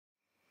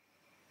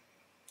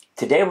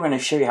Today we're going to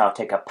show you how to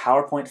take a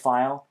PowerPoint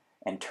file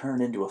and turn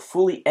it into a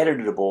fully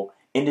editable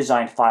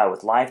InDesign file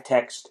with live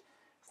text,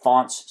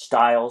 fonts,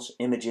 styles,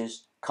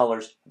 images,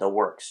 colors, the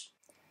works.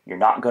 You're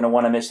not going to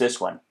want to miss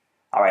this one.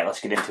 Alright, let's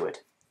get into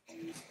it.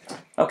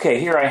 Okay,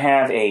 here I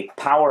have a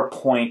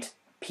PowerPoint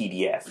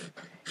PDF.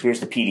 Here's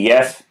the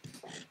PDF,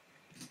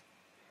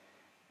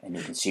 and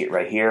you can see it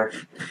right here.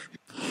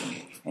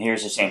 And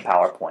here's the same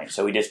PowerPoint.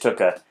 So we just took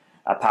a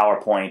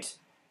PowerPoint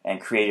and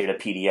created a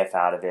PDF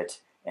out of it,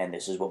 and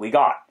this is what we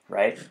got,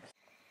 right?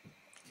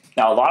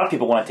 Now, a lot of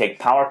people want to take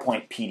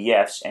PowerPoint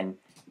PDFs and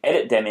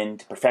edit them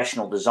into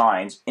professional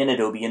designs in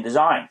Adobe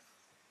InDesign.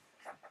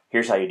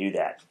 Here's how you do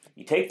that.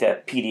 You take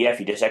the PDF,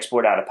 you just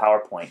export out a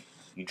PowerPoint,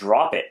 you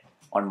drop it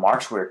on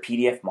Markzware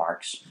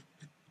PDFMarkz.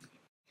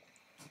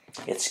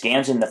 It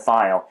scans in the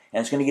file, and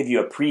it's going to give you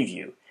a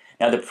preview.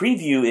 Now, the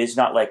preview is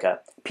not like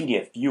a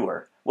PDF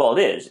viewer. Well,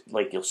 it is,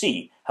 like you'll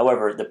see.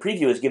 However, the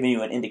preview is giving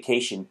you an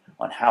indication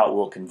on how it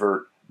will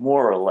convert,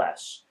 more or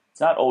less. It's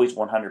not always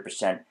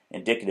 100%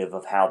 indicative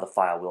of how the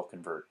file will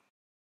convert.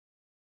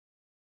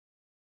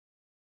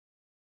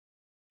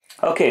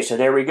 Okay, so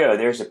there we go.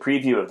 There's a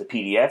preview of the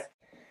PDF.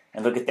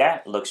 And look at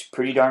that. It looks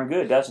pretty darn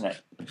good, doesn't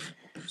it?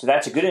 So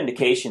that's a good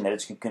indication that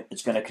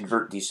it's going to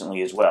convert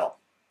decently as well.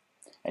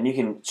 And you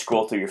can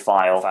scroll through your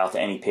file to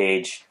any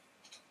page.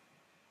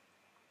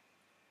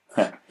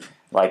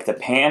 Like the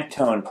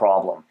Pantone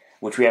problem,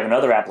 which we have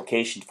another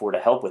application for to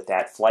help with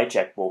that.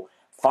 FlightCheck will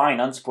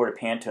find unsupported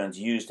Pantones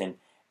used in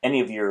any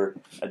of your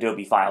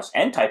Adobe files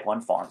and Type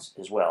 1 fonts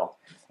as well,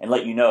 and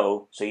let you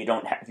know so you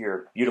don't have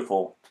your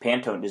beautiful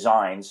Pantone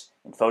designs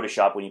in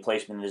Photoshop when you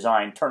place them in the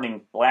design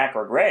turning black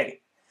or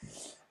gray.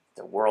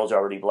 The world's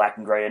already black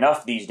and gray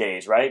enough these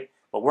days, right?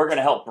 But we're going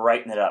to help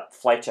brighten it up.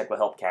 FlightCheck will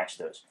help catch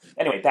those.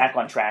 Anyway, back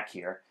on track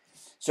here.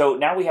 So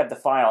now we have the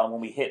file, and when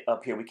we hit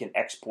up here, we can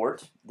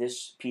export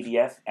this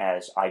PDF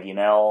as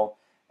IDML,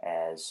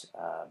 as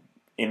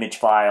image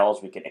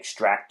files. We can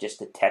extract just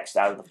the text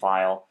out of the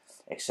file,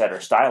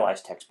 etc.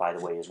 Stylized text, by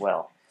the way, as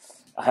well.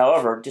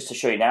 However, just to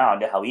show you now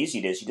how easy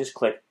it is, you just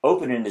click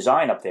Open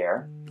InDesign up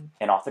there,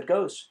 and off it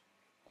goes.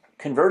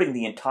 Converting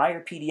the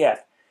entire PDF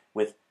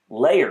with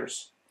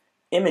layers,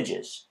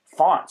 images,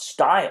 fonts,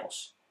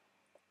 styles,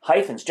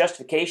 hyphens,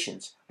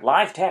 justifications,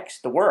 live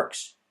text, the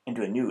works,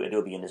 into a new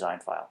Adobe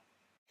InDesign file.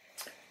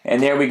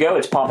 And there we go.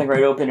 It's popping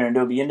right open in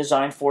Adobe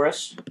InDesign for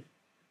us.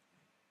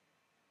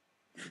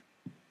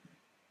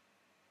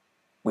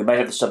 We might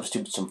have to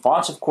substitute some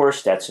fonts, of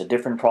course. That's a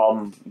different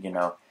problem. You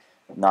know,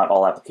 not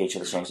all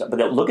applications are the same stuff.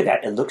 But look at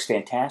that. It looks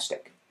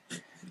fantastic.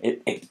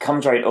 It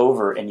comes right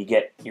over, and you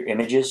get your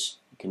images.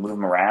 You can move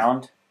them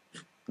around.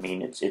 I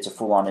mean, it's a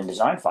full-on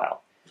InDesign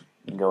file.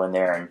 You can go in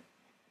there and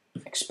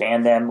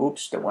expand them.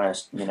 Oops, don't want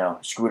to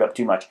screw it up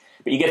too much.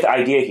 But you get the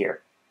idea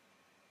here.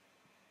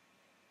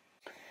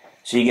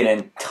 So you get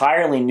an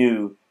entirely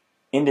new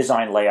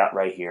InDesign layout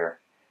right here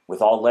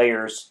with all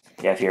layers.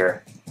 You have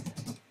here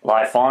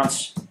live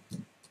fonts.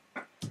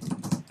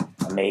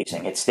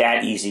 Amazing. It's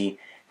that easy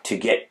to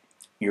get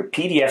your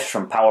PDFs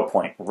from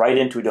PowerPoint right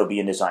into Adobe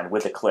InDesign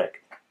with a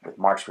click with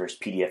Markzware's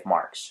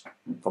PDFMarkz.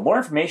 For more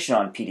information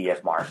on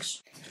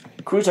PDFMarkz,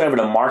 cruise on over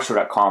to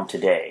Markzware.com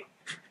today.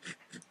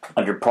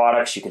 Under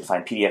products, you can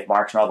find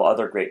PDFMarkz and all the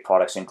other great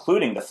products,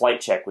 including the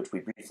FlightCheck, which we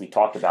briefly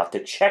talked about,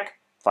 to check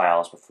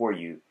files before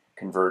you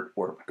convert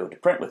or go to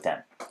print with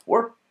them,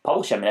 or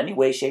publish them in any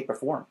way, shape, or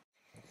form.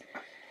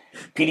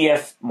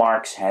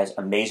 PDFMarkz has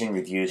amazing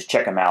reviews.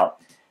 Check them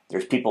out.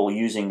 There's people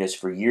using this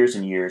for years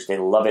and years. They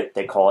love it.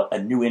 They call it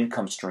a new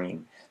income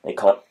stream. They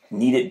call it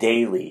need it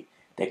daily.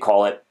 They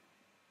call it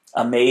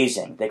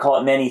amazing. They call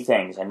it many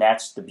things, and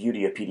that's the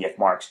beauty of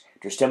PDFMarkz.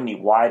 There's so many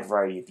wide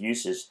variety of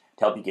uses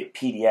to help you get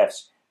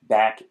PDFs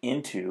back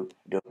into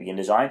Adobe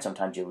InDesign.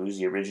 Sometimes you lose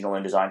the original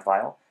InDesign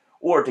file,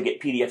 or to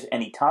get PDFs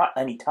any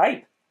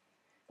type,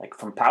 like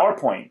from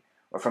PowerPoint,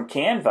 or from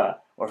Canva,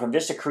 or from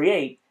Vista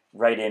Create,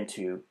 right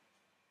into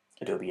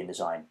Adobe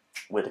InDesign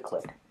with a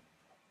click.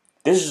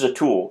 This is a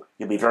tool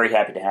you'll be very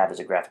happy to have as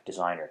a graphic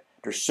designer.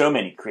 There's so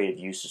many creative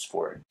uses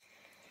for it.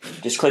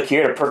 Just click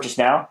here to purchase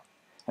now,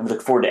 and we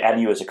look forward to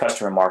adding you as a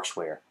customer in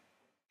Markzware.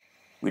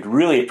 We'd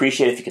really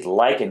appreciate it if you could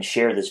like and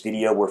share this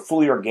video. We're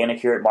fully organic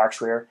here at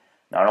Markzware,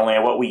 not only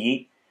in what we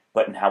eat,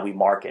 but in how we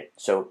market.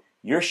 So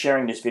your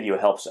sharing this video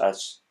helps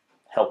us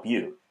help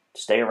you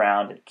to stay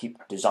around and keep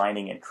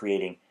designing and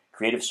creating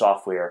creative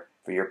software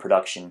for your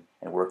production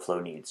and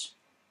workflow needs.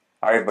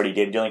 All right, everybody,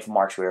 Dave Dilling from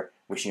Markzware,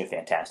 wishing you a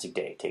fantastic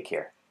day. Take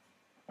care.